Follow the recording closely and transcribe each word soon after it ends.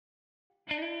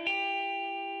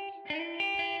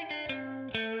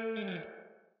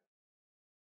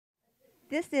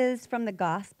This is from the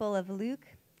Gospel of Luke,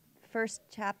 first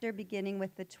chapter, beginning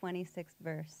with the 26th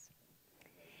verse.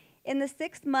 In the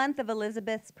 6th month of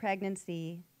Elizabeth's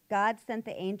pregnancy, God sent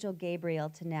the angel Gabriel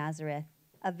to Nazareth,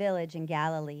 a village in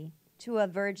Galilee, to a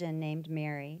virgin named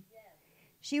Mary.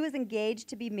 She was engaged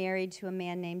to be married to a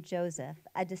man named Joseph,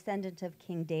 a descendant of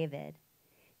King David.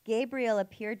 Gabriel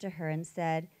appeared to her and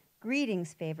said,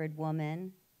 "Greetings, favored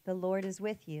woman, the Lord is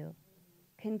with you."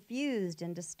 Confused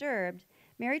and disturbed,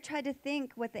 Mary tried to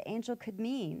think what the angel could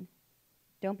mean.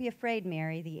 "Don't be afraid,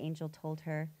 Mary," the angel told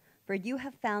her, "for you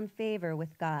have found favor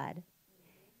with God.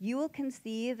 You will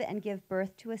conceive and give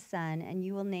birth to a son, and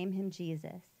you will name him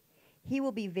Jesus. He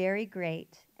will be very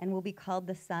great and will be called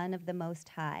the Son of the Most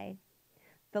High.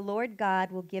 The Lord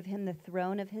God will give him the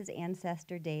throne of his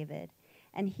ancestor David,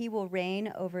 and he will reign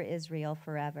over Israel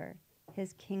forever.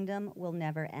 His kingdom will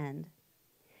never end."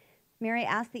 Mary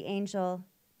asked the angel,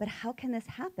 "But how can this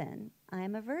happen? I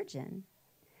am a virgin."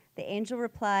 The angel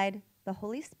replied, "The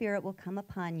Holy Spirit will come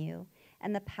upon you,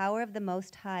 and the power of the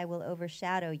Most High will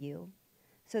overshadow you.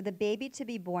 So the baby to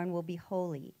be born will be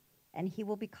holy, and he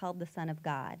will be called the Son of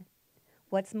God.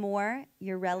 What's more,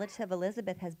 your relative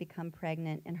Elizabeth has become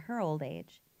pregnant in her old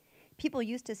age. People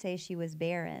used to say she was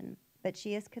barren, but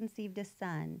she has conceived a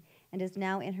son and is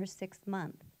now in her 6th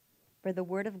month, for the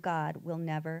word of God will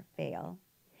never fail."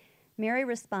 Mary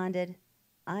responded,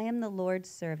 "I am the Lord's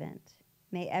servant.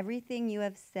 May everything you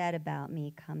have said about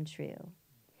me come true."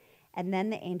 And then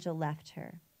the angel left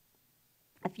her.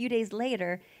 A few days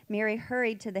later, Mary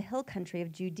hurried to the hill country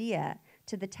of Judea,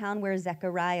 to the town where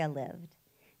Zechariah lived.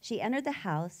 She entered the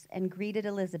house and greeted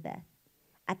Elizabeth.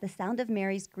 At the sound of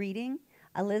Mary's greeting,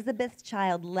 Elizabeth's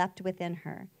child leapt within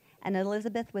her, and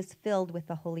Elizabeth was filled with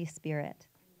the Holy Spirit.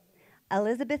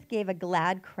 Elizabeth gave a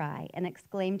glad cry and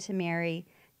exclaimed to Mary,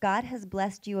 "God has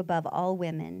blessed you above all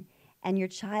women, and your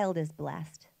child is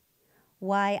blessed.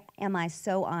 Why am I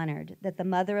so honored that the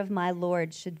mother of my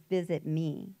Lord should visit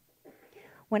me?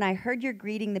 When I heard your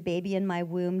greeting, the baby in my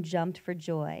womb jumped for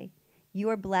joy. You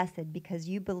are blessed because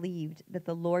you believed that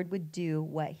the Lord would do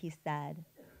what he said."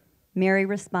 Mary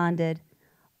responded,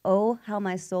 "Oh, how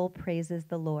my soul praises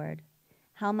the Lord,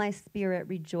 how my spirit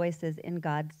rejoices in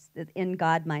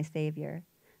God my Savior,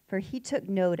 for he took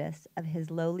notice of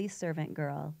his lowly servant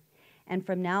girl, and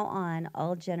from now on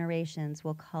all generations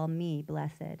will call me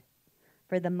blessed.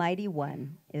 For the Mighty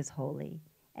One is holy,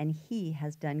 and he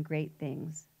has done great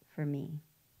things for me."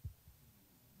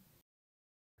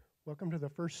 Welcome to the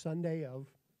first Sunday of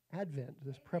Advent,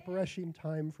 this preparation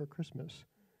time for Christmas.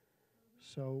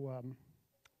 So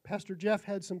Pastor Jeff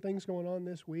had some things going on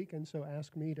this week, and so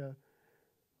asked me to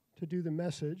do the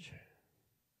message.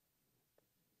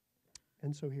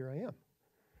 And so here I am.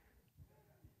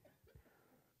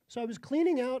 So I was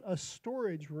cleaning out a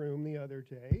storage room the other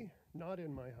day, not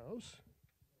in my house,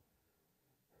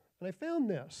 and I found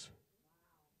this.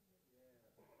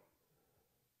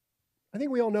 I think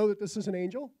we all know that this is an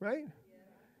angel, right? Yeah.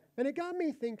 And it got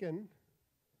me thinking,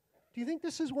 do you think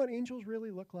this is what angels really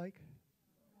look like?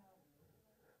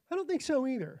 I don't think so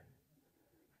either.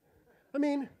 I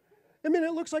mean,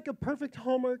 it looks like a perfect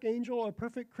Hallmark angel, a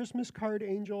perfect Christmas card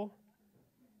angel,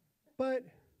 but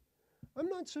I'm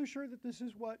not so sure that this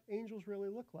is what angels really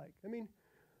look like. I mean,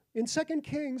 in 2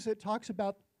 Kings, it talks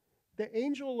about the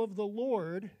angel of the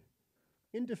Lord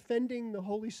in defending the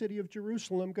holy city of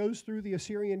Jerusalem, goes through the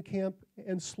Assyrian camp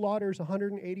and slaughters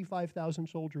 185,000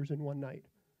 soldiers in one night.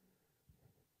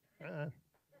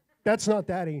 That's not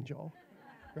that angel,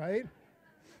 right?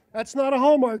 That's not a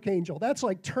Hallmark angel. That's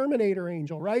like Terminator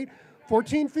angel, right?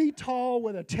 14 feet tall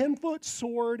with a 10-foot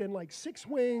sword and like 6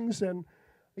 wings, and,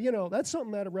 that's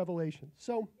something out of Revelation.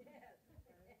 So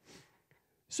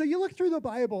you look through the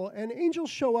Bible, and angels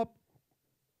show up,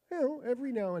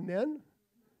 every now and then.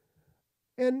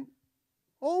 And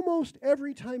almost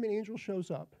every time an angel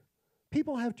shows up,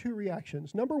 people have 2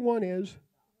 reactions. Number one is,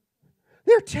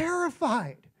 they're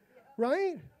terrified,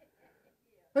 right?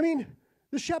 I mean,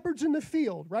 the shepherds in the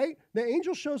field, right? The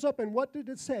angel shows up, and what did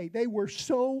it say? They were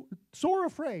so sore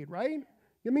afraid, right?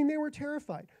 They were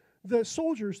terrified. The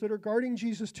soldiers that are guarding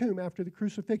Jesus' tomb after the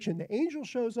crucifixion, the angel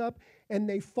shows up, and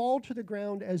they fall to the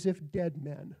ground as if dead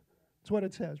men. That's what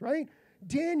it says, right?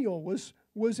 Daniel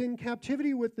was in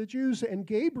captivity with the Jews, and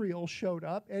Gabriel showed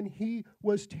up, and he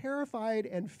was terrified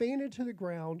and fainted to the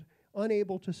ground,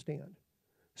 unable to stand.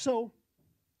 So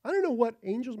I don't know what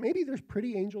angels, maybe there's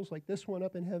pretty angels like this one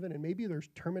up in heaven, and maybe there's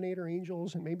Terminator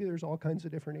angels, and maybe there's all kinds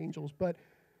of different angels, but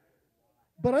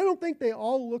I don't think they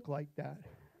all look like that.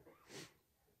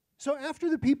 So after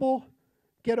the people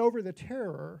get over the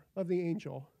terror of the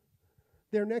angel,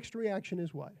 their next reaction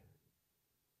is what?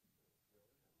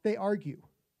 They argue.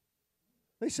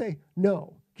 They say,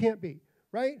 no, can't be,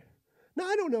 right? Now,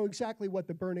 I don't know exactly what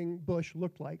the burning bush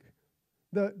looked like.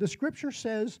 The scripture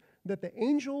says that the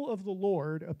angel of the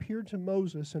Lord appeared to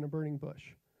Moses in a burning bush.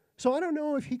 So I don't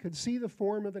know if he could see the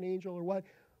form of an angel or what,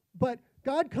 but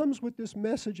God comes with this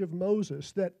message of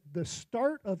Moses that the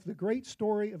start of the great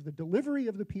story of the delivery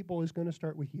of the people is going to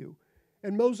start with you.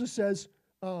 And Moses says,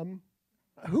 who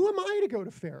am I to go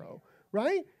to Pharaoh,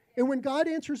 right? And when God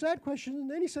answers that question,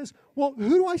 then he says, well,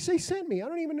 who do I say sent me? I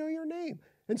don't even know your name.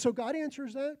 And so God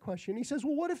answers that question. He says,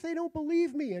 well, what if they don't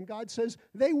believe me? And God says,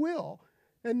 they will.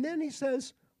 And then he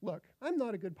says, look, I'm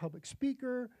not a good public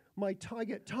speaker. I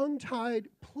get tongue-tied.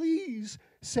 Please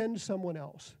send someone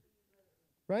else,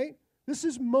 right? This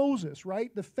is Moses,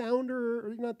 right? The founder,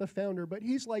 or not the founder, but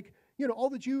he's like, all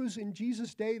the Jews in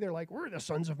Jesus' day, they're like, we're the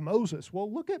sons of Moses.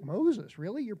 Well, look at Moses.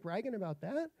 Really? You're bragging about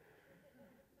that?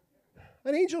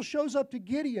 An angel shows up to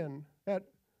Gideon at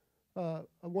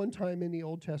one time in the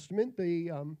Old Testament.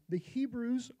 The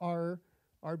Hebrews are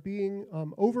being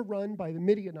overrun by the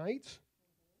Midianites.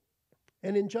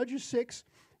 And in Judges 6,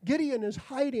 Gideon is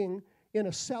hiding in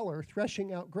a cellar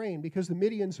threshing out grain because the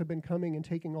Midians have been coming and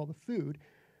taking all the food.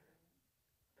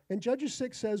 And Judges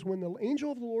 6 says, when the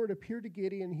angel of the Lord appeared to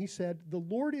Gideon, he said, the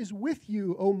Lord is with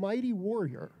you, O mighty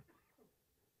warrior.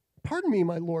 Pardon me,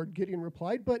 my Lord, Gideon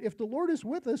replied, but if the Lord is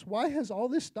with us, why has all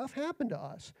this stuff happened to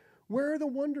us? Where are the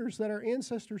wonders that our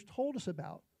ancestors told us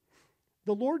about?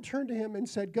 The Lord turned to him and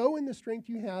said, go in the strength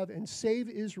you have and save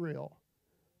Israel.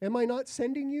 Am I not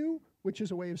sending you? Which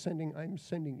is a way of saying, I'm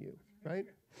sending you, right?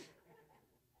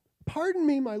 Pardon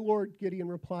me, my Lord, Gideon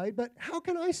replied, but how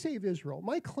can I save Israel?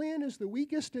 My clan is the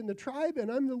weakest in the tribe,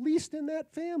 and I'm the least in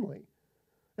that family.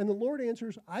 And the Lord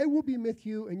answers, I will be with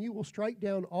you, and you will strike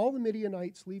down all the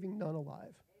Midianites, leaving none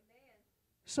alive. Amen.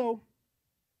 So,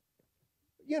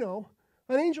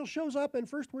 an angel shows up, and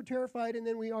first we're terrified, and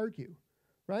then we argue,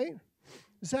 right?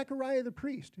 Zechariah the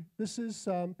priest. This is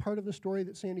part of the story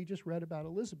that Sandy just read about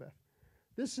Elizabeth.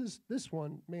 This is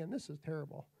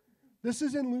terrible. This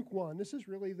is in Luke 1. This is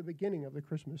really the beginning of the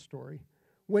Christmas story.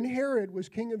 When Herod was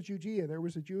king of Judea, there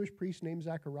was a Jewish priest named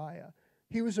Zechariah.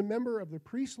 He was a member of the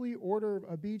priestly order of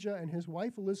Abijah, and his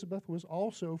wife Elizabeth was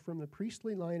also from the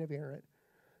priestly line of Aaron.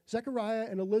 Zechariah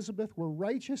and Elizabeth were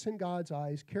righteous in God's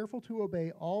eyes, careful to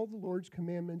obey all the Lord's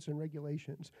commandments and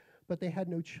regulations, but they had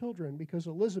no children because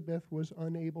Elizabeth was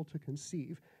unable to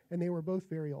conceive, and they were both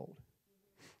very old.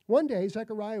 One day,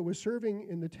 Zechariah was serving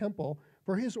in the temple,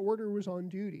 for his order was on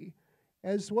duty.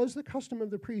 As was the custom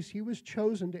of the priests, he was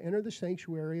chosen to enter the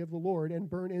sanctuary of the Lord and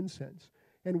burn incense.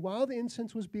 And while the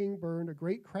incense was being burned, a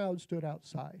great crowd stood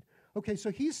outside. Okay,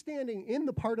 so he's standing in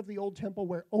the part of the old temple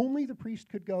where only the priest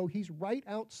could go. He's right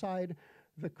outside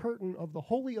the curtain of the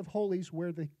Holy of Holies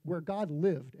where God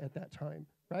lived at that time,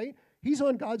 right? He's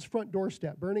on God's front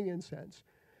doorstep burning incense.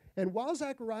 And while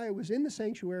Zechariah was in the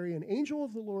sanctuary, an angel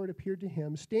of the Lord appeared to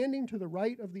him, standing to the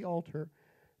right of the altar.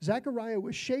 Zechariah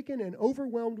was shaken and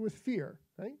overwhelmed with fear,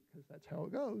 right? Because that's how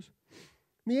it goes.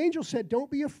 And the angel said, don't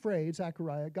be afraid,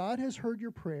 Zechariah. God has heard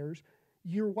your prayers.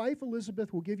 Your wife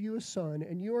Elizabeth will give you a son,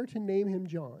 and you are to name him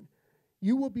John.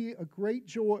 You will have great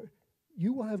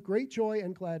joy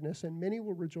and gladness, and many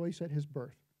will rejoice at his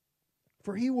birth.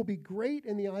 For he will be great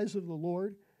in the eyes of the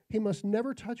Lord. He must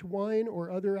never touch wine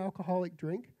or other alcoholic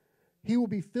drink. He will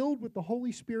be filled with the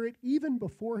Holy Spirit even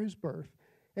before his birth,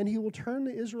 and he will turn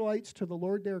the Israelites to the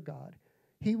Lord their God.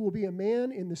 He will be a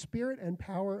man in the spirit and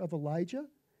power of Elijah,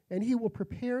 and he will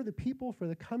prepare the people for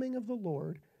the coming of the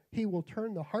Lord. He will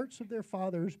turn the hearts of their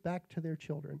fathers back to their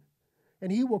children,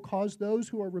 and he will cause those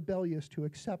who are rebellious to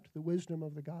accept the wisdom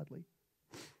of the godly.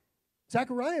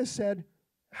 Zechariah said,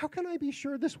 how can I be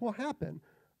sure this will happen?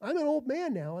 I'm an old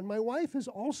man now, and my wife is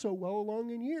also well along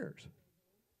in years.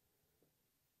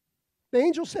 The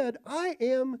angel said, I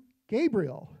am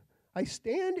Gabriel. I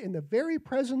stand in the very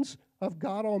presence of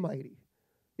God Almighty.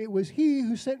 It was he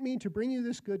who sent me to bring you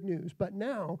this good news. But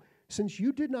now, since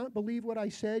you did not believe what I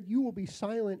said, you will be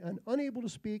silent and unable to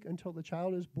speak until the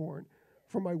child is born.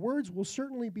 For my words will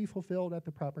certainly be fulfilled at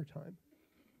the proper time.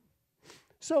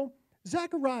 So,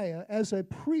 Zechariah, as a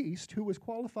priest who was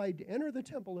qualified to enter the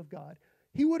temple of God,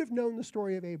 he would have known the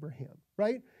story of Abraham,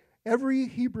 right? Every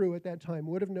Hebrew at that time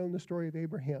would have known the story of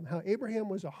Abraham, how Abraham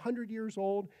was 100 years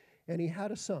old and he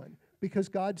had a son because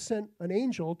God sent an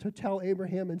angel to tell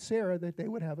Abraham and Sarah that they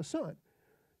would have a son.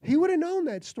 He would have known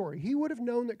that story. He would have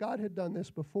known that God had done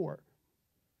this before.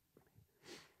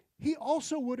 He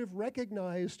also would have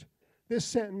recognized this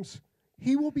sentence,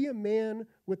 he will be a man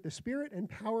with the spirit and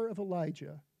power of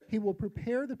Elijah. He will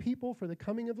prepare the people for the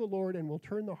coming of the Lord and will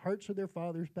turn the hearts of their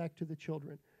fathers back to the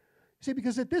children. See,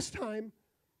 because at this time,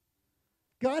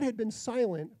 God had been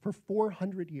silent for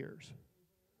 400 years.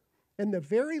 And the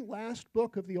very last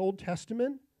book of the Old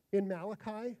Testament, in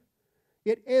Malachi,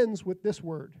 it ends with this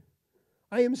word: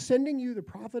 I am sending you the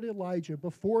prophet Elijah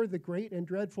before the great and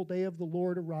dreadful day of the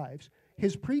Lord arrives.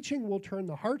 His preaching will turn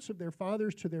the hearts of their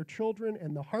fathers to their children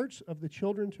and the hearts of the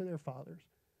children to their fathers.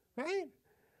 Right?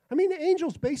 I mean, the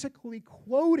angel's basically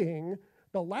quoting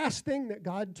the last thing that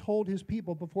God told his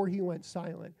people before he went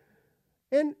silent.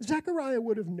 And Zechariah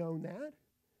would have known that.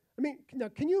 I mean, now,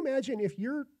 can you imagine if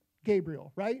you're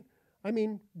Gabriel, right? I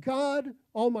mean, God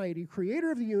Almighty,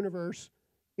 creator of the universe,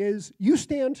 you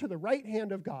stand to the right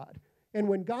hand of God. And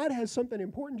when God has something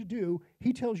important to do,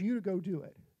 he tells you to go do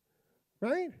it,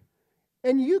 right?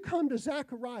 And you come to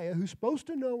Zechariah, who's supposed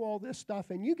to know all this stuff,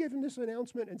 and you give him this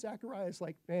announcement, and Zechariah's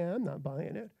like, man, I'm not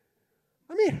buying it.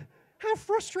 I mean, how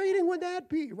frustrating would that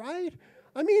be, right?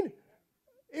 I mean,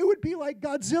 it would be like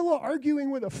Godzilla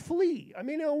arguing with a flea. I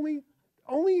mean, only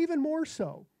even more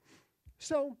so.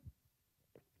 So,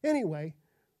 anyway,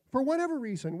 for whatever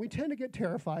reason, we tend to get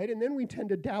terrified, and then we tend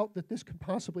to doubt that this could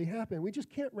possibly happen. We just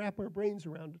can't wrap our brains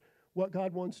around what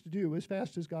God wants to do as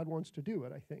fast as God wants to do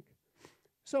it, I think.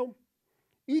 So,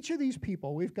 each of these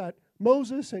people, we've got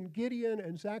Moses and Gideon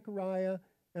and Zechariah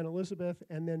and Elizabeth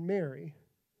and then Mary.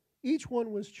 Each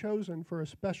one was chosen for a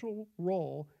special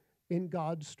role in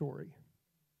God's story.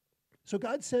 So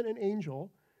God sent an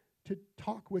angel to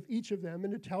talk with each of them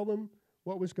and to tell them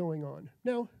what was going on.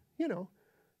 Now,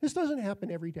 this doesn't happen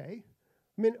every day.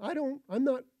 I mean, I'm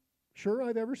not sure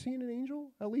I've ever seen an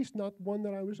angel, at least not one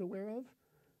that I was aware of.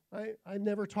 I've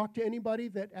never talked to anybody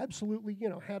that absolutely,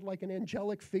 had like an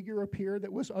angelic figure appear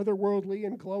that was otherworldly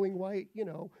and glowing white,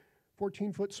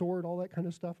 14-foot sword, all that kind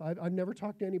of stuff. I've never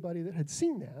talked to anybody that had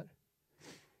seen that.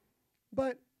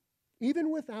 But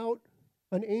even without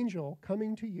an angel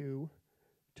coming to you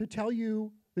to tell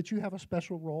you that you have a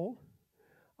special role,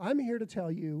 I'm here to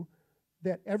tell you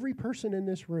that every person in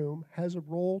this room has a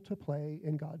role to play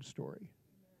in God's story.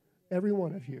 Every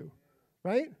one of you,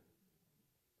 right?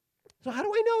 So how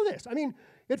do I know this? I mean,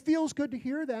 it feels good to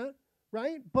hear that,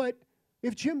 right? But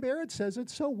if Jim Barrett says it,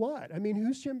 so what? I mean,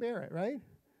 who's Jim Barrett, right?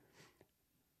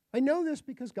 I know this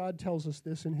because God tells us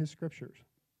this in his scriptures.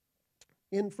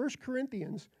 In 1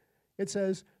 Corinthians, it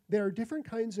says, there are different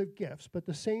kinds of gifts, but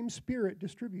the same Spirit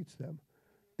distributes them.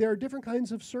 There are different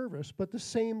kinds of service, but the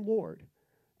same Lord.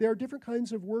 There are different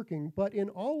kinds of working, but in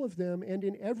all of them and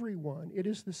in every one, it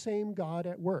is the same God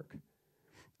at work.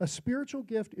 A spiritual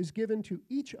gift is given to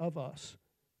each of us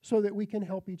so that we can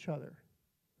help each other.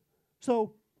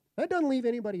 So that doesn't leave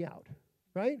anybody out,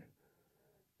 right?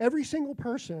 Every single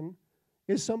person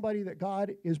is somebody that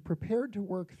God is prepared to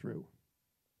work through,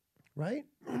 right?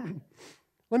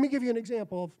 Let me give you an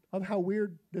example of how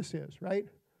weird this is, right?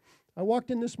 I walked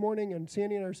in this morning, and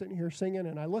Sandy and I are sitting here singing,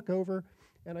 and I look over,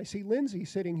 and I see Lindsay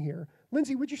sitting here.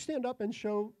 Lindsay, would you stand up and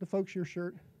show the folks your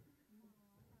shirt?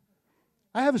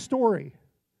 I have a story,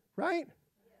 right?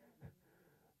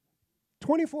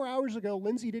 24 hours ago,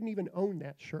 Lindsay didn't even own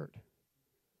that shirt.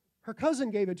 Her cousin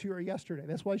gave it to her yesterday.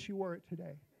 That's why she wore it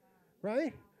today,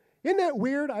 right? Isn't that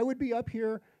weird? I would be up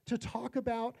here to talk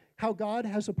about how God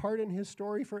has a part in his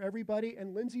story for everybody,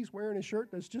 and Lindsay's wearing a shirt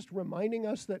that's just reminding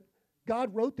us that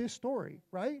God wrote this story,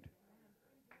 right?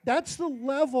 That's the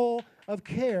level of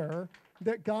care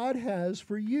that God has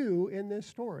for you in this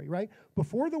story, right?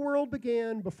 Before the world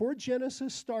began, before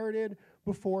Genesis started,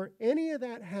 before any of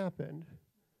that happened,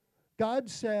 God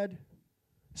said,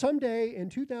 someday in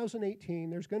 2018,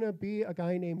 there's going to be a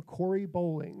guy named Corey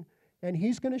Bowling, and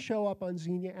he's going to show up on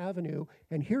Xenia Avenue,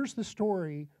 and here's the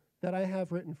story that I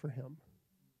have written for him,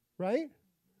 right?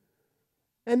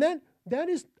 And that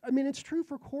is, I mean, it's true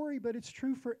for Corey, but it's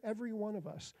true for every one of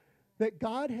us, that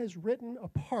God has written a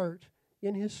part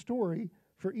in his story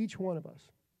for each one of us.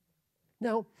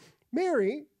 Now,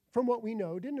 Mary, from what we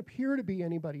know, didn't appear to be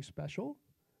anybody special.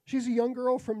 She's a young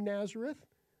girl from Nazareth.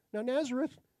 Now,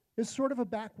 Nazareth is sort of a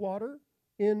backwater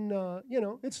in,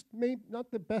 it's maybe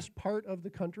not the best part of the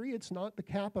country. It's not the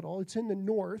capital. It's in the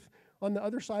north, on the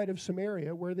other side of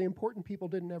Samaria, where the important people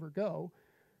didn't ever go.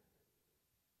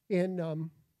 And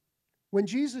when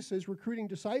Jesus is recruiting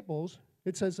disciples,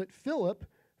 it says that Philip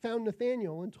found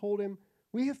Nathanael and told him,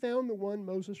 we have found the one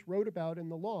Moses wrote about in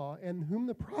the law and whom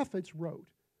the prophets wrote.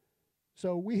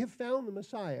 So we have found the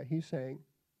Messiah, he's saying.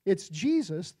 It's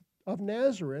Jesus of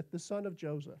Nazareth, the son of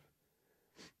Joseph.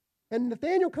 And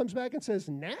Nathanael comes back and says,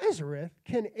 Nazareth?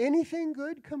 Can anything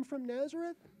good come from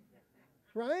Nazareth?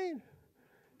 Right?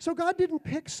 So God didn't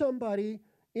pick somebody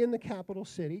in the capital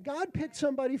city. God picked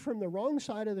somebody from the wrong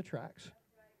side of the tracks.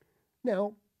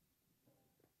 Now,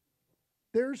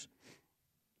 there's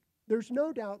there's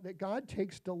no doubt that God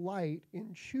takes delight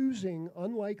in choosing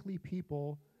unlikely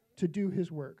people to do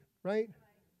his work, right?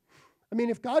 I mean,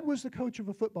 if God was the coach of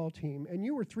a football team and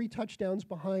you were 3 touchdowns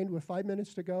behind with 5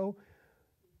 minutes to go,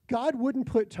 God wouldn't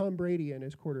put Tom Brady in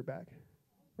as quarterback,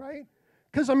 right?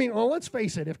 Because, I mean, well, let's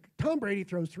face it, if Tom Brady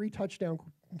throws 3 touchdowns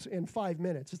in 5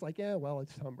 minutes, it's like, yeah, well,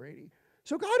 it's Tom Brady.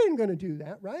 So God isn't going to do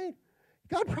that, right?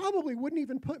 God probably wouldn't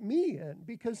even put me in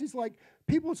because he's like,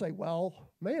 people would say, well,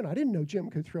 man, I didn't know Jim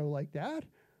could throw like that,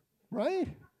 right?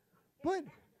 But,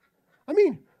 I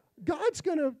mean, God's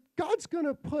gonna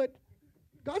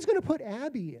put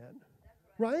Abby in,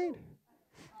 right?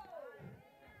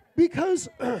 Because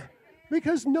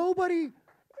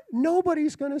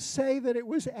nobody's going to say that it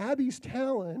was Abby's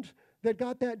talent that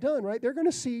got that done, right? They're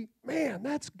going to see, man,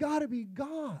 that's got to be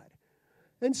God.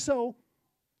 And so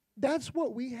that's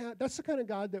what we have. That's the kind of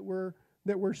God that we're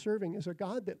serving, is a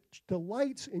God that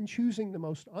delights in choosing the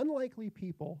most unlikely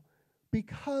people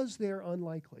because they're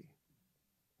unlikely.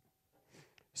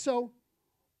 So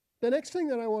the next thing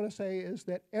that I want to say is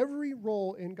that every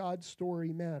role in God's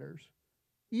story matters,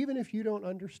 even if you don't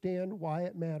understand why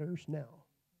it matters now.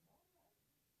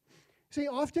 See,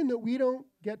 often that we don't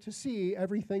get to see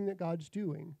everything that God's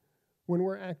doing when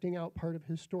we're acting out part of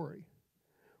his story,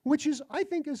 which is, I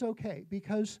think, is okay,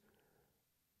 because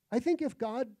I think if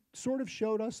God sort of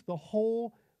showed us the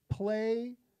whole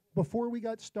play before we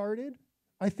got started,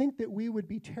 I think that we would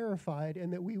be terrified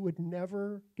and that we would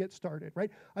never get started,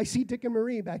 right? I see Dick and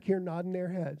Marie back here nodding their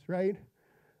heads, right?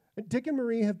 Dick and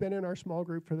Marie have been in our small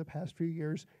group for the past few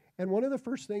years, and one of the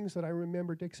first things that I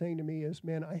remember Dick saying to me is,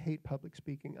 man, I hate public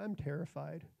speaking. I'm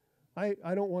terrified. I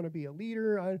don't want to be a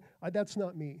leader. That's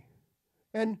not me.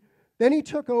 And then he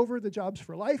took over the Jobs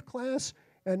for Life class,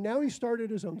 and now he started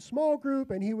his own small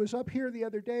group, and he was up here the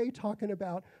other day talking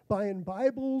about buying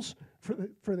Bibles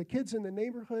for the kids in the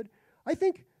neighborhood. I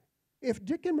think if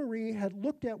Dick and Marie had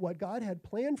looked at what God had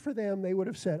planned for them, they would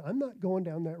have said, I'm not going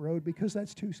down that road because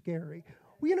that's too scary.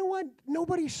 Well, you know what?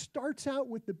 Nobody starts out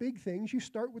with the big things. You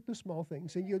start with the small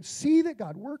things. And you'd see that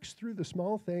God works through the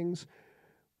small things,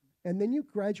 and then you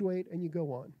graduate and you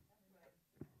go on.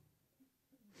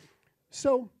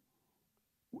 So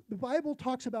the Bible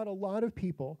talks about a lot of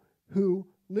people who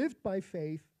lived by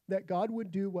faith that God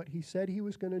would do what he said he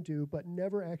was going to do, but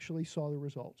never actually saw the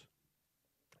results.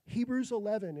 Hebrews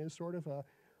 11 is sort of a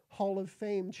Hall of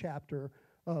Fame chapter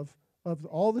of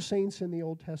all the saints in the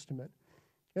Old Testament.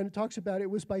 And it talks about it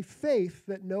was by faith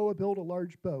that Noah built a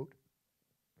large boat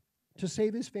to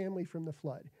save his family from the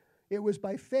flood. It was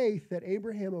by faith that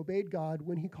Abraham obeyed God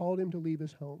when he called him to leave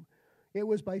his home. It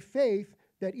was by faith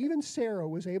that even Sarah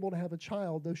was able to have a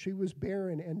child, though she was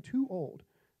barren and too old.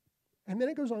 And then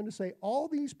it goes on to say, all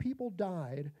these people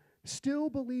died still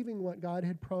believing what God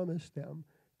had promised them.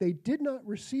 They did not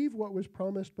receive what was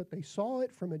promised, but they saw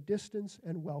it from a distance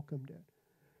and welcomed it.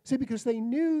 See, because they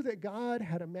knew that God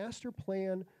had a master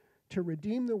plan to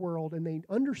redeem the world, and they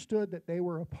understood that they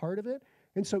were a part of it.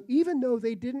 And so even though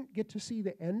they didn't get to see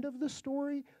the end of the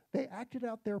story, they acted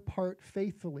out their part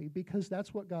faithfully, because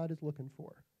that's what God is looking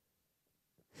for.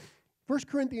 1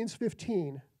 Corinthians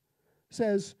 15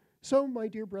 says, so, my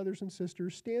dear brothers and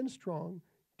sisters, stand strong.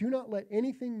 Do not let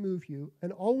anything move you,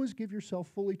 and always give yourself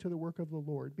fully to the work of the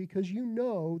Lord, because you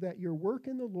know that your work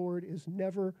in the Lord is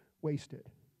never wasted.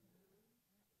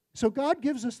 So God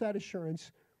gives us that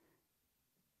assurance.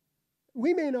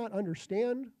 We may not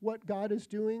understand what God is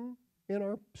doing in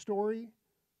our story,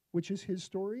 which is his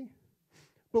story,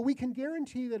 but we can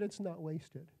guarantee that it's not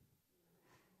wasted.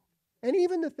 And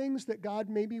even the things that God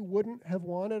maybe wouldn't have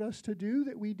wanted us to do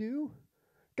that we do,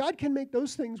 God can make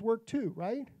those things work too,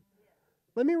 right?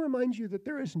 Let me remind you that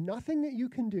there is nothing that you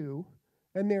can do,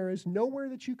 and there is nowhere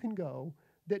that you can go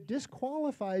that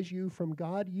disqualifies you from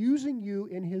God using you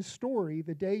in his story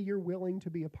the day you're willing to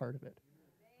be a part of it,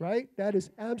 right? That is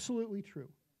absolutely true.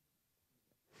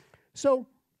 So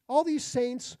all these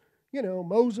saints,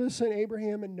 Moses and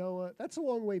Abraham and Noah, that's a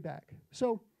long way back.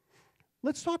 So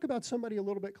let's talk about somebody a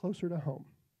little bit closer to home.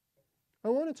 I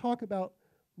want to talk about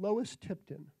Lois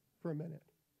Tipton for a minute.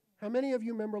 How many of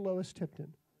you remember Lois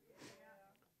Tipton?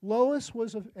 Lois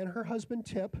and her husband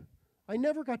Tip. I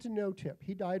never got to know Tip.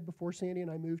 He died before Sandy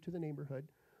and I moved to the neighborhood.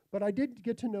 But I did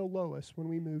get to know Lois when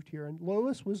we moved here. And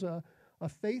Lois was a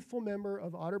faithful member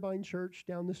of Otterbein Church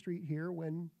down the street here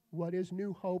when what is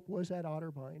New Hope was at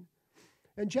Otterbein.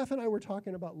 And Jeff and I were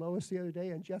talking about Lois the other day,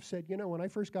 and Jeff said, when I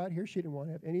first got here, she didn't want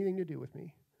to have anything to do with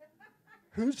me.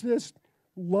 Who's this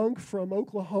lunk from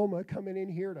Oklahoma coming in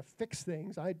here to fix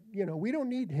things? We don't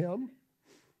need him.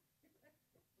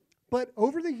 But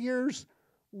over the years,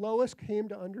 Lois came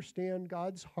to understand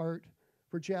God's heart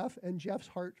for Jeff and Jeff's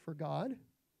heart for God.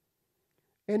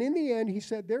 And in the end, he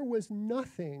said there was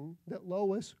nothing that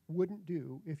Lois wouldn't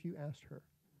do if you asked her.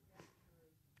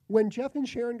 When Jeff and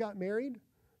Sharon got married,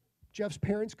 Jeff's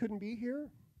parents couldn't be here.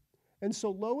 And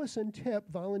so Lois and Tip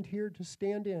volunteered to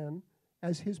stand in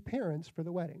as his parents for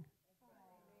the wedding.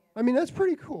 I mean, that's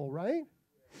pretty cool, right?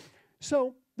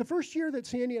 So the first year that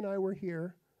Sandy and I were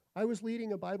here, I was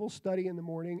leading a Bible study in the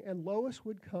morning, and Lois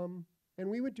would come, and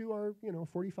we would do our,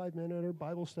 45-minute or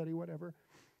Bible study, whatever.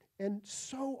 And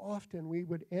so often we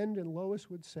would end, and Lois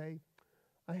would say,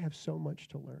 I have so much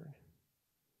to learn.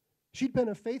 She'd been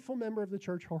a faithful member of the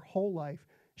church her whole life.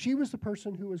 She was the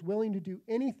person who was willing to do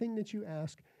anything that you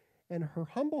ask, and her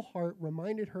humble heart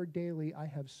reminded her daily, I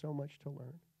have so much to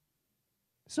learn.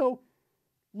 So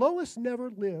Lois never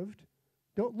lived.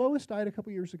 Lois died a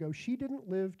couple years ago. She didn't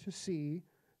live to see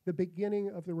the beginning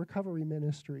of the recovery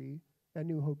ministry at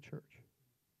New Hope Church,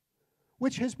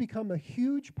 which has become a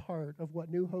huge part of what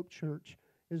New Hope Church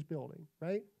is building,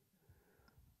 right?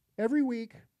 Every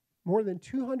week, more than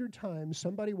 200 times,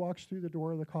 somebody walks through the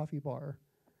door of the coffee bar,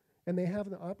 and they have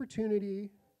the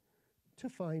opportunity to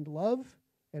find love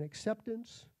and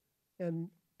acceptance and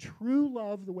true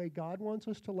love the way God wants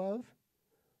us to love.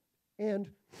 And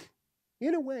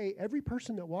in a way, every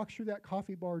person that walks through that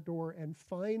coffee bar door and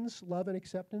finds love and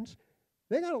acceptance,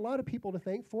 they got a lot of people to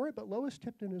thank for it, but Lois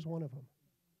Tipton is one of them.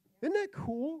 Isn't that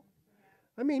cool?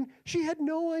 I mean, she had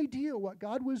no idea what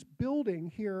God was building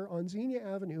here on Xenia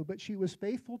Avenue, but she was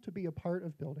faithful to be a part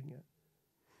of building it.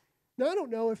 Now, I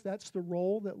don't know if that's the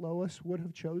role that Lois would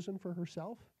have chosen for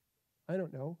herself. I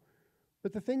don't know.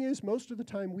 But the thing is, most of the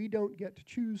time, we don't get to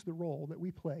choose the role that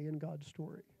we play in God's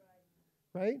story.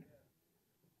 Right?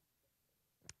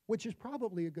 Which is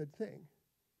probably a good thing.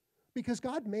 Because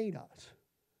God made us.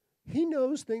 He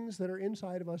knows things that are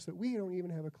inside of us that we don't even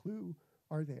have a clue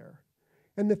are there.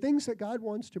 And the things that God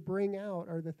wants to bring out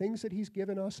are the things that he's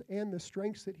given us and the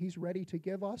strengths that he's ready to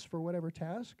give us for whatever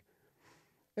task.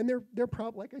 And they're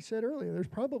probably, like I said earlier, there's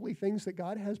probably things that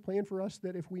God has planned for us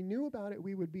that if we knew about it,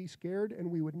 we would be scared and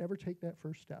we would never take that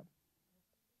first step.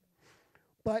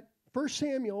 But 1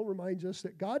 Samuel reminds us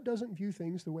that God doesn't view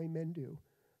things the way men do.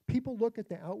 People look at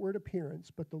the outward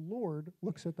appearance, but the Lord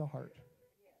looks at the heart.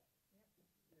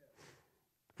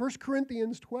 1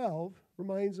 Corinthians 12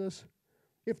 reminds us,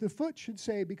 if the foot should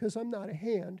say, because I'm not a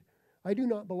hand, I do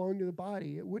not belong to the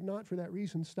body, it would not for that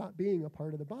reason stop being a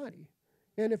part of the body.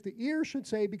 And if the ear should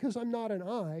say, because I'm not an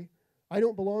eye, I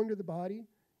don't belong to the body,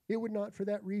 it would not for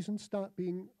that reason stop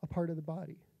being a part of the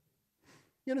body.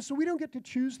 So we don't get to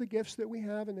choose the gifts that we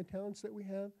have and the talents that we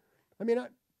have. I mean,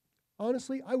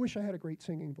 honestly, I wish I had a great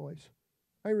singing voice.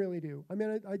 I really do. I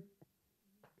mean,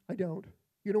 I don't.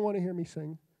 You don't want to hear me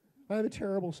sing. I have a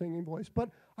terrible singing voice. But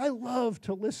I love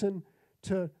to listen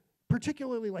to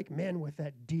particularly like men with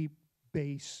that deep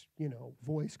bass,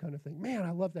 voice kind of thing. Man,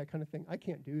 I love that kind of thing. I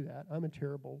can't do that. I'm a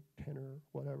terrible tenor,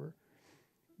 whatever.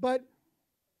 But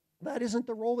that isn't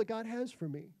the role that God has for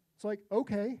me. It's like,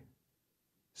 okay.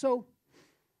 So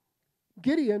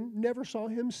Gideon never saw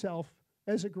himself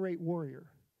as a great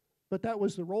warrior, but that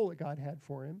was the role that God had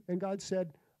for him. And God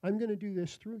said, I'm going to do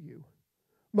this through you.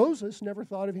 Moses never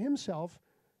thought of himself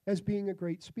as being a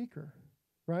great speaker,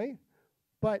 right?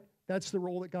 But that's the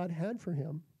role that God had for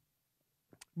him.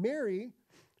 Mary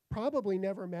probably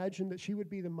never imagined that she would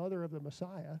be the mother of the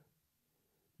Messiah,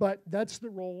 but that's the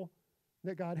role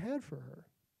that God had for her.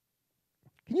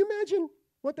 Can you imagine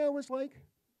what that was like?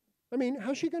 I mean,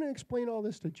 how's she going to explain all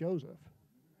this to Joseph?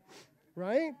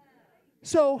 Right?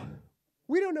 So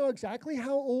we don't know exactly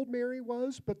how old Mary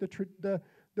was, but the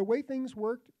way things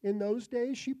worked in those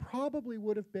days, she probably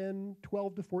would have been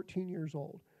 12 to 14 years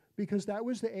old, because that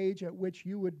was the age at which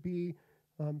you would be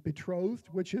betrothed,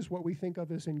 which is what we think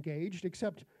of as engaged,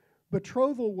 except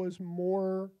betrothal was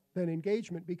more than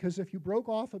engagement, because if you broke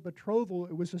off a betrothal,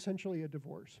 it was essentially a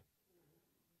divorce.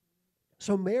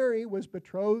 So Mary was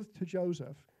betrothed to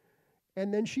Joseph,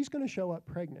 and then she's going to show up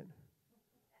pregnant.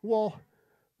 Well,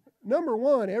 number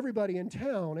one, everybody in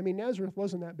town, I mean, Nazareth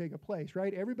wasn't that big a place,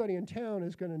 right? Everybody in town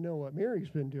is going to know what Mary's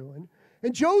been doing,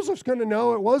 and Joseph's going to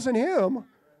know it wasn't him,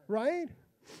 right?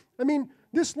 I mean,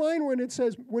 this line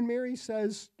when Mary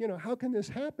says, how can this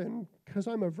happen? Because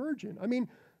I'm a virgin. I mean,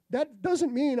 that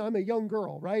doesn't mean I'm a young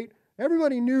girl, right?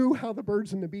 Everybody knew how the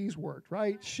birds and the bees worked,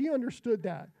 right? She understood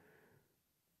that.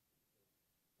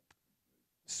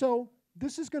 So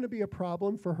this is going to be a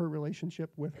problem for her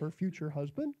relationship with her future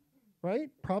husband, right?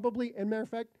 Probably, and matter of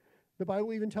fact, the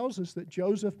Bible even tells us that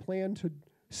Joseph planned to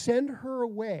send her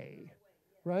away,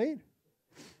 right?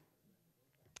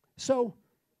 So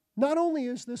not only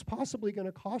is this possibly going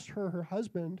to cost her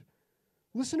husband,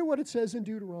 listen to what it says in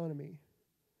Deuteronomy.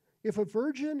 If a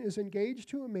virgin is engaged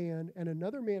to a man and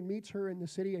another man meets her in the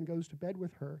city and goes to bed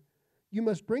with her, you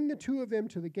must bring the two of them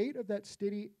to the gate of that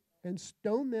city and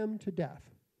stone them to death.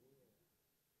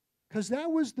 Because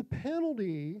that was the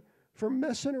penalty for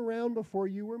messing around before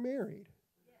you were married.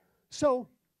 So,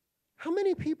 how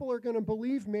many people are going to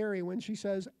believe Mary when she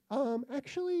says,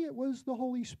 actually, it was the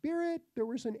Holy Spirit, there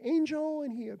was an angel,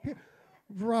 and he appeared?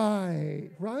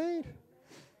 Right.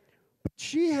 But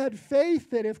she had faith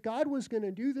that if God was going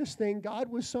to do this thing, God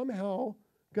was somehow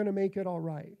going to make it all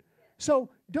right. So,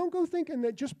 don't go thinking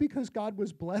that just because God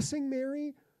was blessing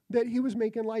Mary, that he was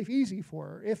making life easy for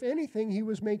her. If anything, he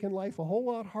was making life a whole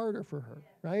lot harder for her,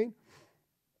 right?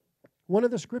 One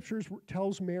of the scriptures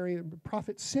tells Mary, the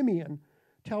prophet Simeon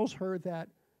tells her that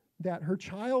her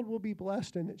child will be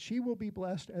blessed and that she will be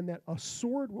blessed and that a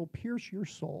sword will pierce your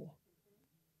soul.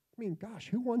 I mean, gosh,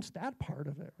 who wants that part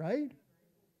of it, right?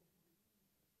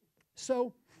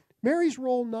 So Mary's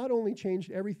role not only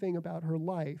changed everything about her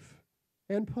life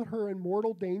and put her in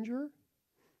mortal danger,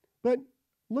 but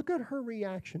look at her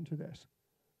reaction to this.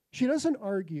 She doesn't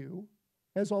argue,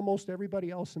 as almost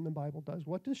everybody else in the Bible does.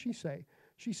 What does she say?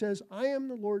 She says, I am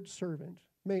the Lord's servant.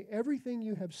 May everything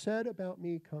you have said about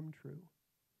me come true.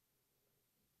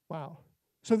 Wow.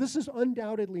 So this is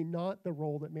undoubtedly not the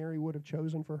role that Mary would have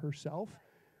chosen for herself.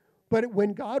 But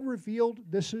when God revealed,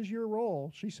 this is your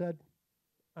role, she said,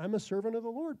 I'm a servant of the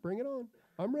Lord. Bring it on.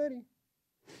 I'm ready.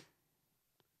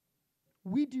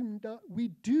 We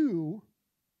do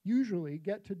usually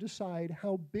get to decide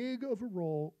how big of a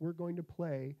role we're going to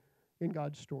play in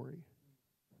God's story.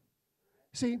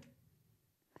 See,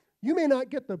 you may not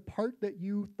get the part that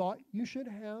you thought you should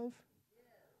have,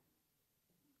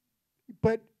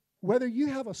 but whether you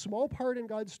have a small part in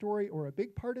God's story or a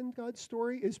big part in God's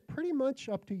story is pretty much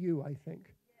up to you, I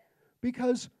think.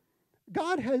 Because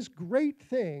God has great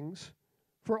things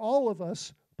for all of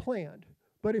us planned.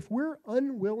 But if we're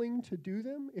unwilling to do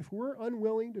them, if we're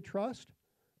unwilling to trust,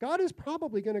 God is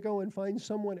probably going to go and find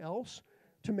someone else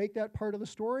to make that part of the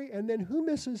story. And then who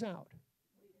misses out?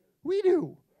 We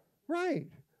do. Right.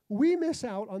 We miss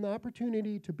out on the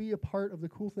opportunity to be a part of the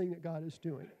cool thing that God is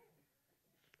doing.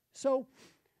 So,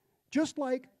 just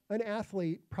like an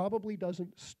athlete probably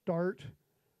doesn't start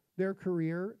their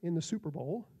career in the Super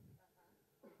Bowl,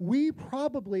 we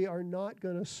probably are not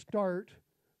going to start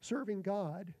serving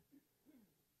God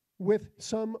with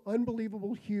some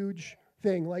unbelievable huge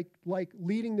thing like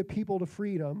leading the people to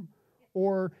freedom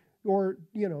or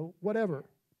whatever,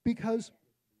 because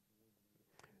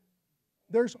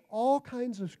there's all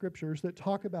kinds of scriptures that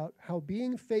talk about how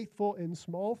being faithful in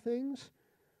small things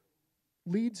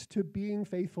leads to being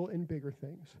faithful in bigger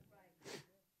things.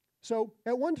 So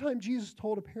at one time, Jesus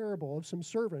told a parable of some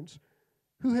servants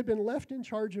who had been left in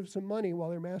charge of some money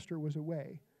while their master was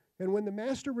away. And when the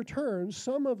master returns,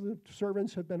 some of the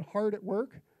servants have been hard at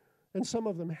work and some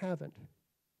of them haven't.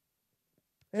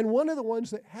 And one of the ones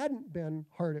that hadn't been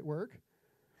hard at work,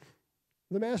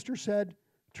 the master said,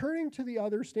 turning to the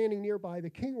other standing nearby, the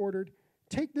king ordered,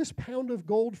 take this pound of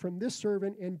gold from this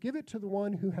servant and give it to the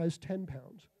one who has 10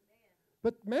 pounds.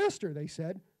 But master, they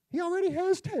said, he already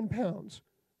has 10 pounds,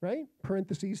 right?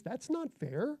 Parentheses, that's not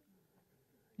fair.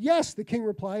 Yes, the king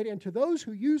replied, and to those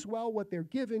who use well what they're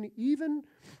given, even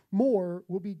more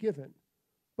will be given.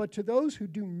 But to those who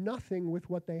do nothing with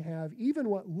what they have, even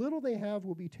what little they have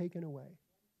will be taken away.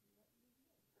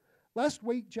 Last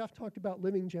week, Jeff talked about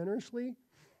living generously,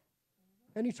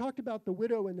 and he talked about the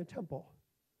widow in the temple.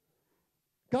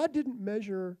 God didn't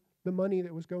measure the money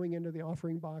that was going into the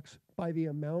offering box by the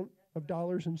amount of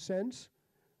dollars and cents.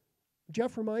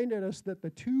 Jeff reminded us that the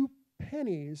 2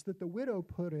 pennies that the widow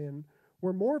put in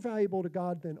were more valuable to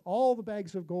God than all the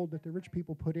bags of gold that the rich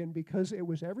people put in, because it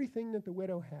was everything that the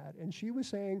widow had. And she was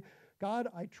saying, God,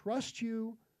 I trust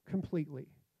you completely.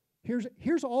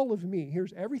 Here's all of me.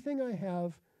 Here's everything I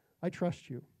have. I trust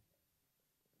you.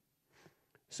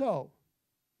 So,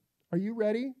 are you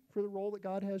ready for the role that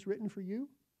God has written for you?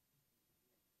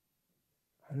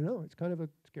 I don't know. It's kind of a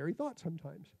scary thought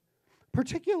sometimes.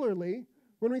 Particularly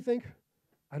when we think,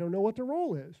 I don't know what the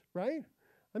role is, right?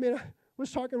 I mean, I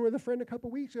was talking with a friend a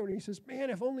couple weeks ago, and he says, man,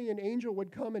 if only an angel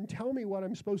would come and tell me what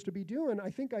I'm supposed to be doing,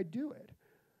 I think I'd do it.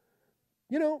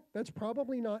 You know, that's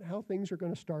probably not how things are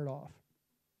going to start off.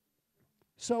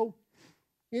 So,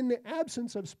 in the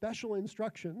absence of special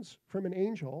instructions from an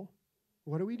angel,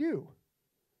 what do?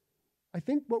 I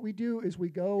think what we do is we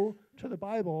go to the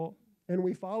Bible and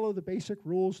we follow the basic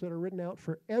rules that are written out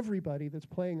for everybody that's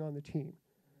playing on the team.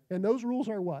 And those rules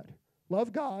are what?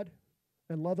 Love God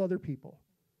and love other people,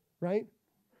 right?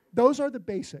 Those are the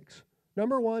basics.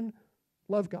 Number 1,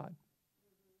 love God.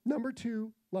 Number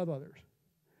 2, love others.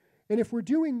 And if we're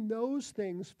doing those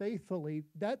things faithfully,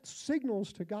 that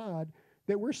signals to God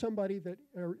that we're somebody that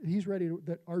is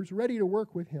ready to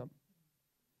work with him.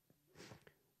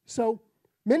 So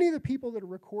many of the people that are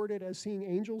recorded as seeing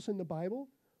angels in the Bible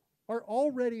are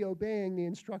already obeying the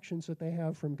instructions that they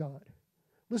have from God.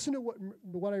 Listen to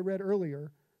what I read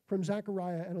earlier from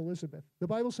Zechariah and Elizabeth. The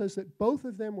Bible says that both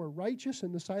of them were righteous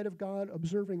in the sight of God,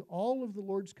 observing all of the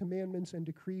Lord's commandments and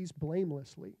decrees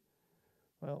blamelessly.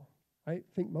 Well, I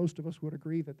think most of us would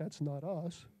agree that that's not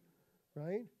us,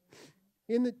 right?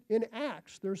 In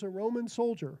Acts, there's a Roman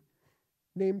soldier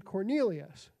named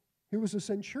Cornelius, who was a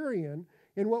centurion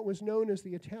in what was known as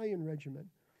the Italian regiment.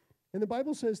 And the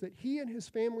Bible says that he and his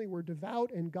family were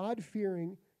devout and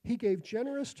God-fearing. He gave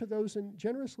generously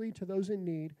to those in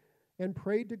need and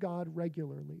prayed to God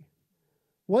regularly.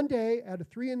 One day at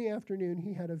 3 p.m,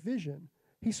 he had a vision.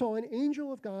 He saw an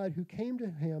angel of God who came to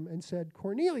him and said,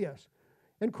 "Cornelius."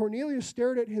 And Cornelius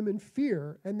stared at him in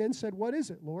fear and then said, "What is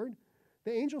it, Lord?"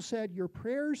 The angel said, "Your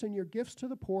prayers and your gifts to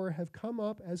the poor have come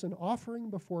up as an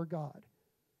offering before God.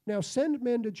 Now send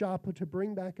men to Joppa to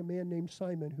bring back a man named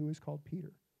Simon who is called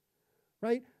Peter."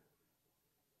 Right?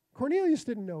 Cornelius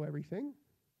didn't know everything.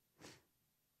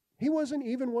 He wasn't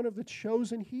even one of the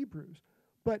chosen Hebrews,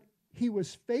 but he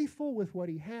was faithful with what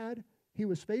he had. He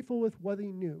was faithful with what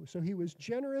he knew. So he was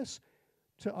generous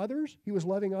to others. He was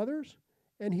loving others,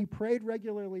 and he prayed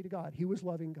regularly to God. He was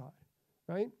loving God,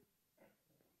 right?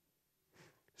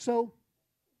 So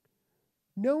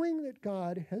knowing that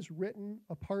God has written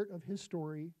a part of his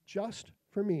story just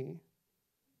for me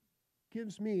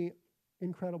gives me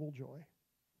incredible joy,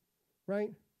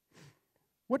 right?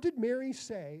 What did Mary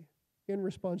say in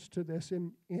response to this?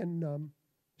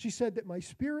 She said that my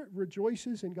spirit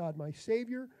rejoices in God, my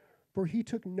Savior, for he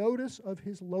took notice of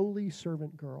his lowly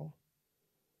servant girl,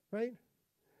 right?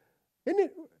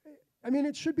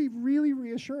 It should be really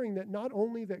reassuring that not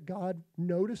only that God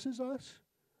notices us,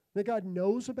 that God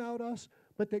knows about us,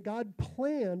 but that God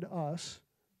planned us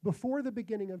before the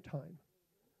beginning of time.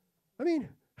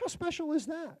 How special is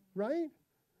that, right?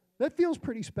 That feels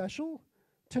pretty special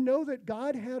to know that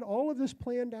God had all of this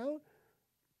planned out.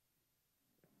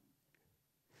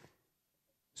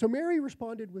 So Mary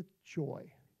responded with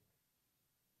joy.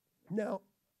 Now,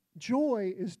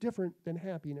 joy is different than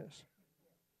happiness,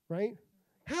 right?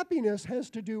 Happiness has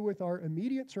to do with our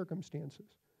immediate circumstances.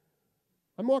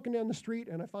 I'm walking down the street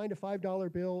and I find a $5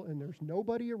 bill and there's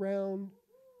nobody around.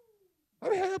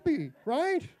 I'm happy,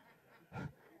 right?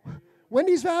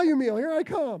 Wendy's value meal, here I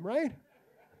come, right?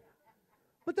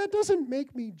 But that doesn't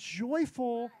make me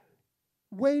joyful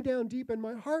way down deep in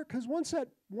my heart, because once that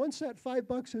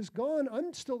 $5 is gone,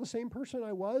 I'm still the same person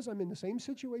I was. I'm in the same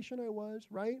situation I was,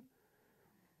 right?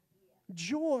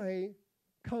 Joy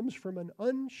comes from an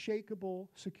unshakable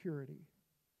security.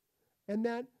 And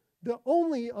that the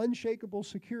only unshakable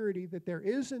security that there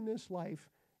is in this life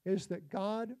is that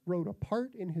God wrote a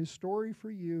part in his story for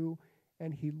you,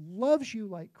 and he loves you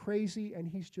like crazy, and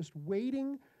he's just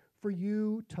waiting for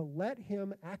you to let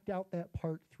him act out that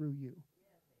part through you.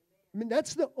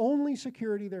 That's the only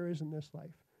security there is in this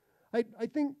life. I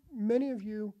think many of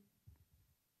you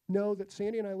know that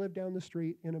Sandy and I live down the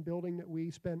street in a building that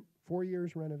we spent 4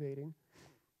 years renovating.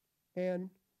 And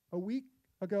a week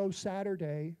ago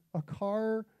Saturday, a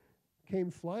car came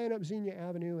flying up Xenia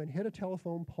Avenue and hit a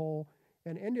telephone pole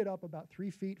and ended up about 3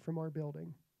 feet from our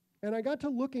building. And I got to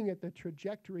looking at the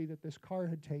trajectory that this car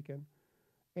had taken.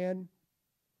 And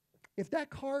if that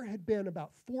car had been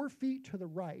about 4 feet to the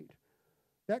right,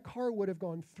 that car would have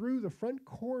gone through the front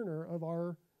corner of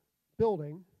our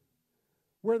building,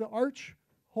 where the arch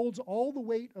holds all the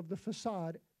weight of the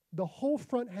facade. The whole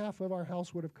front half of our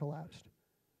house would have collapsed.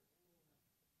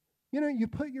 You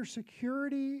put your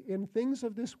security in things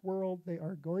of this world, they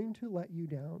are going to let you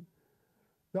down.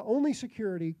 The only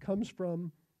security comes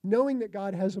from knowing that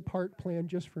God has a part planned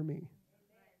just for me.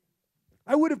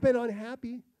 I would have been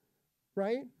unhappy,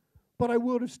 right? But I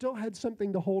would have still had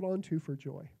something to hold on to for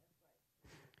joy.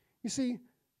 You see,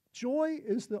 joy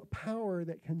is the power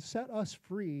that can set us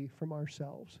free from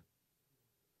ourselves.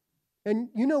 And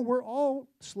we're all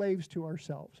slaves to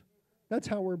ourselves. That's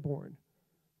how we're born,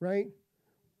 right?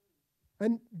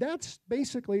 And that's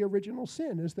basically original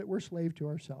sin, is that we're slave to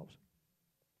ourselves.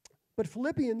 But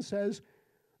Philippians says,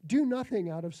 do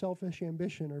nothing out of selfish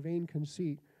ambition or vain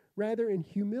conceit. Rather, in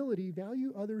humility,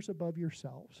 value others above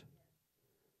yourselves.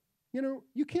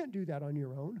 You can't do that on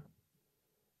your own.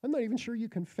 I'm not even sure you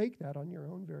can fake that on your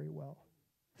own very well.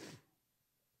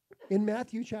 In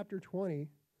Matthew chapter 20,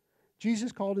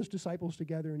 Jesus called his disciples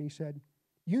together and he said,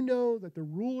 "You know that the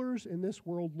rulers in this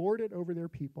world lord it over their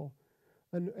people,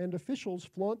 and officials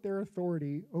flaunt their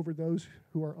authority over those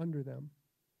who are under them.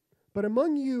 But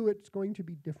among you, it's going to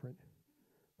be different.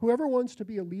 Whoever wants to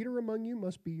be a leader among you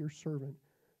must be your servant,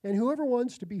 and whoever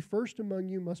wants to be first among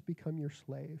you must become your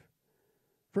slave.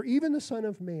 For even the Son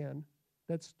of Man,"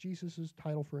 that's Jesus'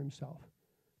 title for himself,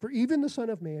 "for even the Son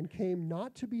of Man came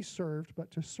not to be served,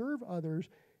 but to serve others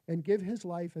and give his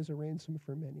life as a ransom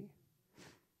for many."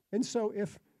 And so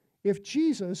if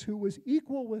Jesus, who was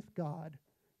equal with God,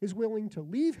 is willing to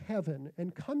leave heaven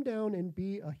and come down and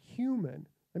be a human,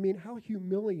 I mean, how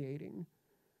humiliating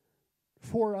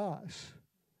for us.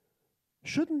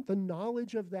 Shouldn't the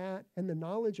knowledge of that and the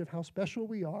knowledge of how special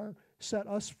we are set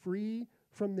us free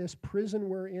from this prison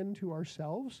we're in to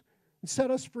ourselves? And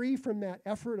set us free from that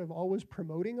effort of always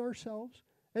promoting ourselves?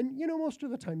 And, most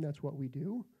of the time that's what we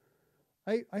do.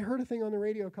 I heard a thing on the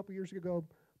radio a couple years ago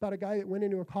about a guy that went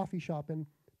into a coffee shop and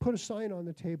put a sign on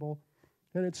the table,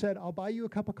 and it said, "I'll buy you a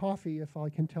cup of coffee if I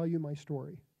can tell you my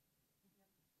story."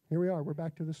 Here we are. We're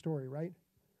back to the story, right?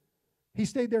 He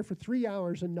stayed there for 3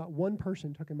 hours, and not one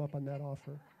person took him up on that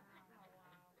offer.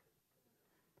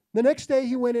 The next day,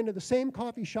 he went into the same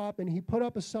coffee shop, and he put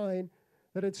up a sign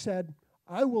that had said,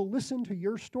 "I will listen to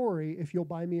your story if you'll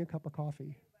buy me a cup of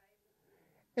coffee."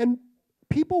 And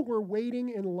people were waiting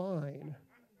in line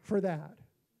for that,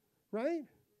 right?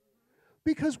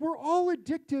 Because we're all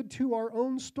addicted to our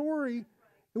own story,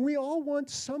 and we all want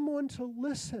someone to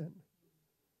listen.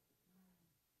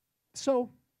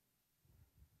 So,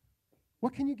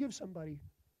 what can you give somebody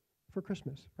for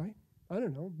Christmas, right? I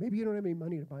don't know. Maybe you don't have any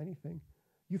money to buy anything.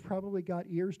 You've probably got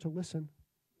ears to listen.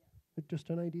 It's just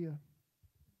an idea.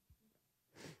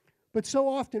 But so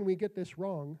often we get this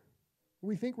wrong.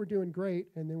 We think we're doing great,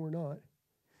 and then we're not.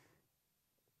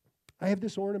 I have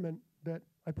this ornament that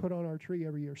I put on our tree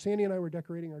every year. Sandy and I were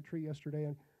decorating our tree yesterday,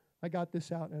 and I got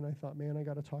this out, and I thought, man, I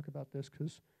got to talk about this,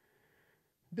 because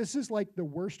this is like the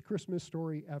worst Christmas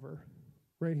story ever,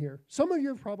 right here. Some of you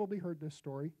have probably heard this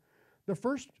story. The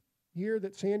first year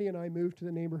that Sandy and I moved to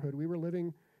the neighborhood, we were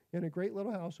living in a great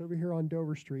little house over here on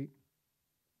Dover Street.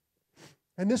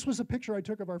 And this was a picture I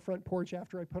took of our front porch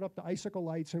after I put up the icicle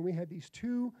lights, and we had these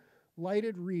 2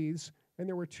 lighted wreaths, and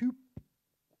there were 2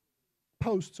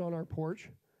 posts on our porch.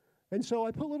 And so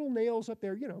I put little nails up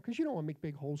there, because you don't want to make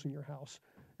big holes in your house.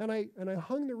 And I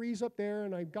hung the wreaths up there,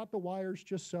 and I got the wires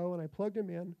just so, and I plugged them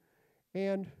in.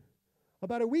 And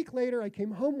about a week later, I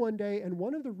came home one day, and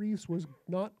one of the wreaths was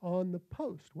not on the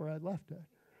post where I'd left it.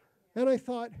 And I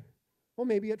thought, well,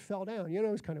 maybe it fell down. It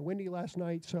was kind of windy last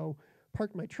night, so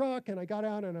parked my truck, and I got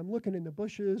out, and I'm looking in the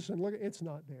bushes, and look, it's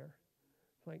not there.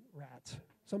 Like, rats.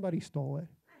 Somebody stole it.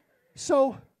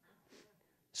 So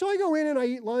I go in and I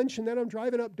eat lunch, and then I'm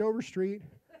driving up Dover Street,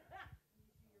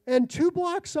 and 2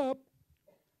 blocks up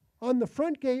on the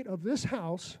front gate of this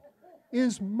house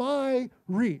is my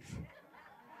wreath.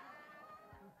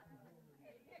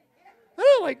 And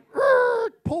I like,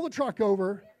 pull the truck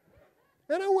over,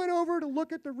 and I went over to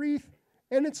look at the wreath,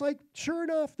 and it's like, sure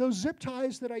enough, those zip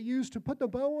ties that I used to put the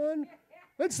bow on,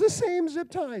 it's the same zip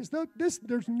ties.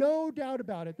 There's no doubt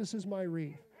about it. This is my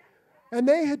wreath. And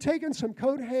they had taken some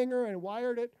coat hanger and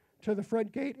wired it to the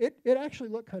front gate. It actually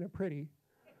looked kind of pretty.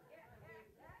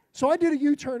 So I did a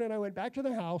U-turn, and I went back to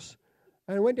the house,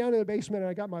 and I went down to the basement, and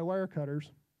I got my wire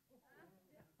cutters.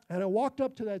 And I walked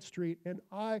up to that street, and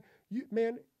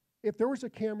man, if there was a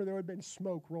camera, there would have been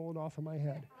smoke rolling off of my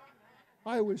head.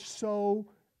 I was so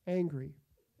angry.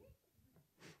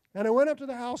 And I went up to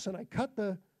the house, and I cut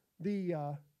the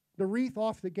wreath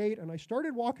off the gate, and I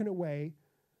started walking away,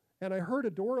 and I heard a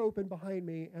door open behind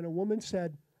me, and a woman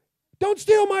said, "Don't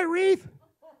steal my wreath!"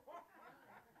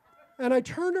 And I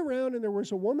turned around, and there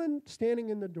was a woman standing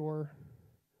in the door.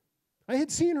 I had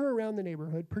seen her around the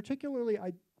neighborhood, particularly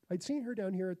I'd seen her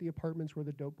down here at the apartments where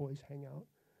the dope boys hang out.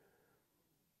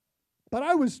 But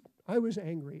I was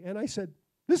angry, and I said,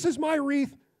 "This is my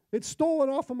wreath. It's stolen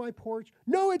off of my porch."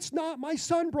 "No, it's not. My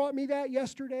son brought me that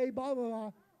yesterday, blah, blah,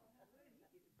 blah."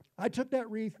 I took that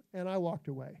wreath, and I walked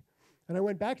away. And I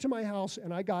went back to my house,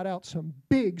 and I got out some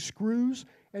big screws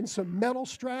and some metal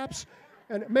straps.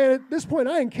 And, man, at this point,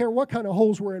 I didn't care what kind of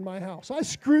holes were in my house. I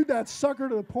screwed that sucker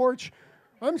to the porch.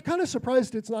 I'm kind of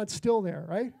surprised it's not still there,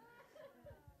 right?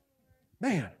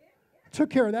 Man, took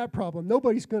care of that problem.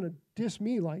 Nobody's going to diss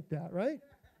me like that, right?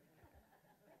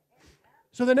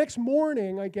 So the next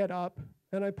morning, I get up,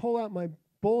 and I pull out my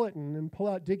bulletin and pull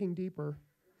out Digging Deeper.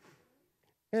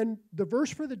 And the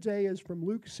verse for the day is from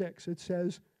Luke 6. It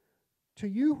says, "To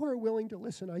you who are willing to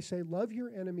listen, I say, love your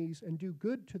enemies and do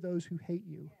good to those who hate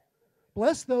you.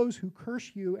 Bless those who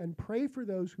curse you and pray for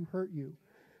those who hurt you.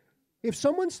 If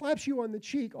someone slaps you on the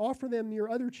cheek, offer them your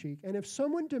other cheek. And if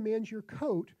someone demands your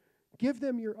coat, give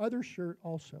them your other shirt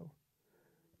also.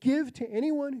 Give to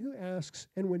anyone who asks,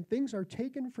 and when things are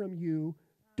taken from you,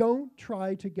 don't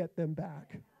try to get them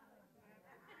back.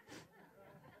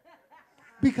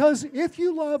 Because if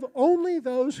you love only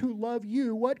those who love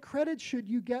you, what credit should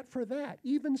you get for that?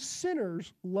 Even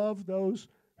sinners love those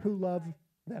who love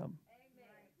them.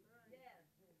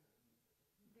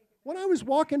 When I was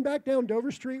walking back down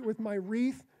Dover Street with my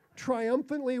wreath,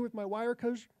 triumphantly with my wire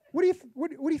cutters, what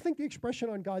do you think the expression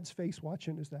on God's face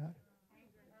watching is that?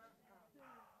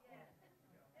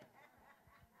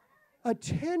 A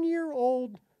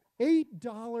 10-year-old,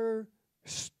 $8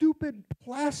 stupid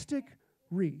plastic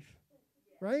wreath,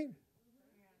 right?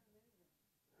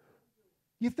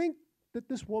 You think that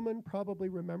this woman probably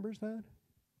remembers that?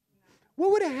 What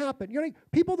would have happened? You know,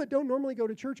 people that don't normally go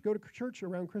to church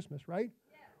around Christmas, right?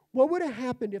 Yeah. What would have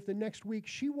happened if the next week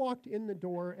she walked in the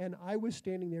door and I was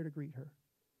standing there to greet her?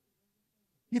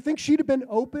 You think she'd have been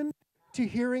open to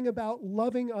hearing about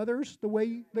loving others the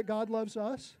way that God loves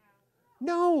us?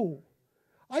 No.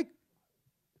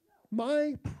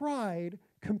 My pride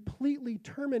completely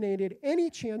terminated any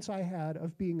chance I had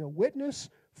of being a witness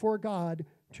for God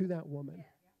to that woman.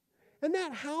 And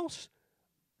that house,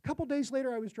 a couple days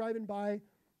later I was driving by,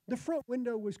 the front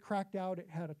window was cracked out. It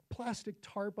had a plastic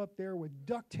tarp up there with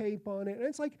duct tape on it. And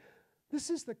it's like, this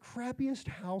is the crappiest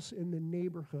house in the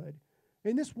neighborhood.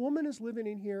 And this woman is living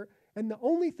in here, and the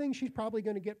only thing she's probably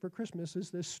going to get for Christmas is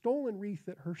this stolen wreath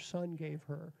that her son gave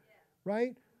her,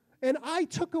 right? And I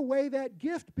took away that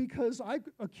gift because I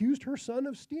accused her son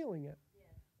of stealing it.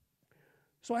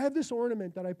 So I have this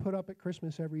ornament that I put up at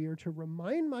Christmas every year to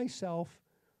remind myself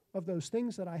of those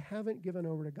things that I haven't given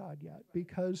over to God yet,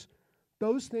 because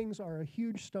those things are a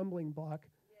huge stumbling block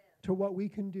to what we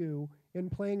can do in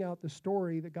playing out the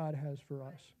story that God has for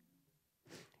us.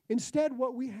 Instead,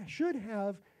 what we should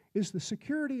have is the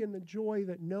security and the joy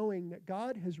that knowing that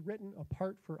God has written a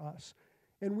part for us.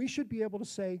 And we should be able to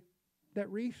say, that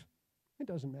wreath, it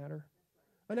doesn't matter.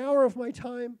 An hour of my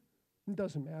time, it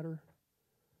doesn't matter.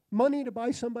 Money to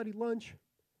buy somebody lunch,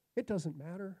 it doesn't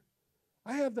matter.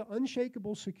 I have the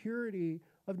unshakable security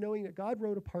of knowing that God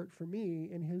wrote a part for me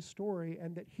in his story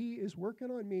and that he is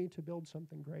working on me to build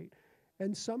something great.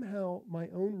 And somehow my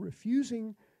own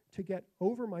refusing to get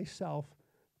over myself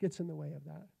gets in the way of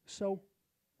that. So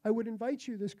I would invite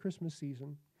you this Christmas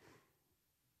season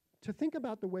to think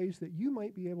about the ways that you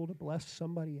might be able to bless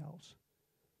somebody else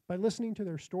by listening to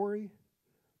their story,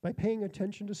 by paying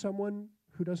attention to someone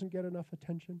who doesn't get enough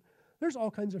attention. There's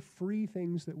all kinds of free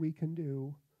things that we can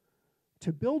do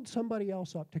to build somebody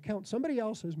else up, to count somebody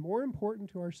else as more important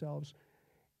to ourselves.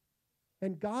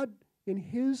 And God, in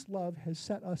his love, has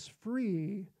set us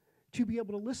free to be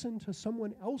able to listen to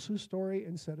someone else's story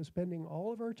instead of spending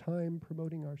all of our time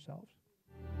promoting ourselves.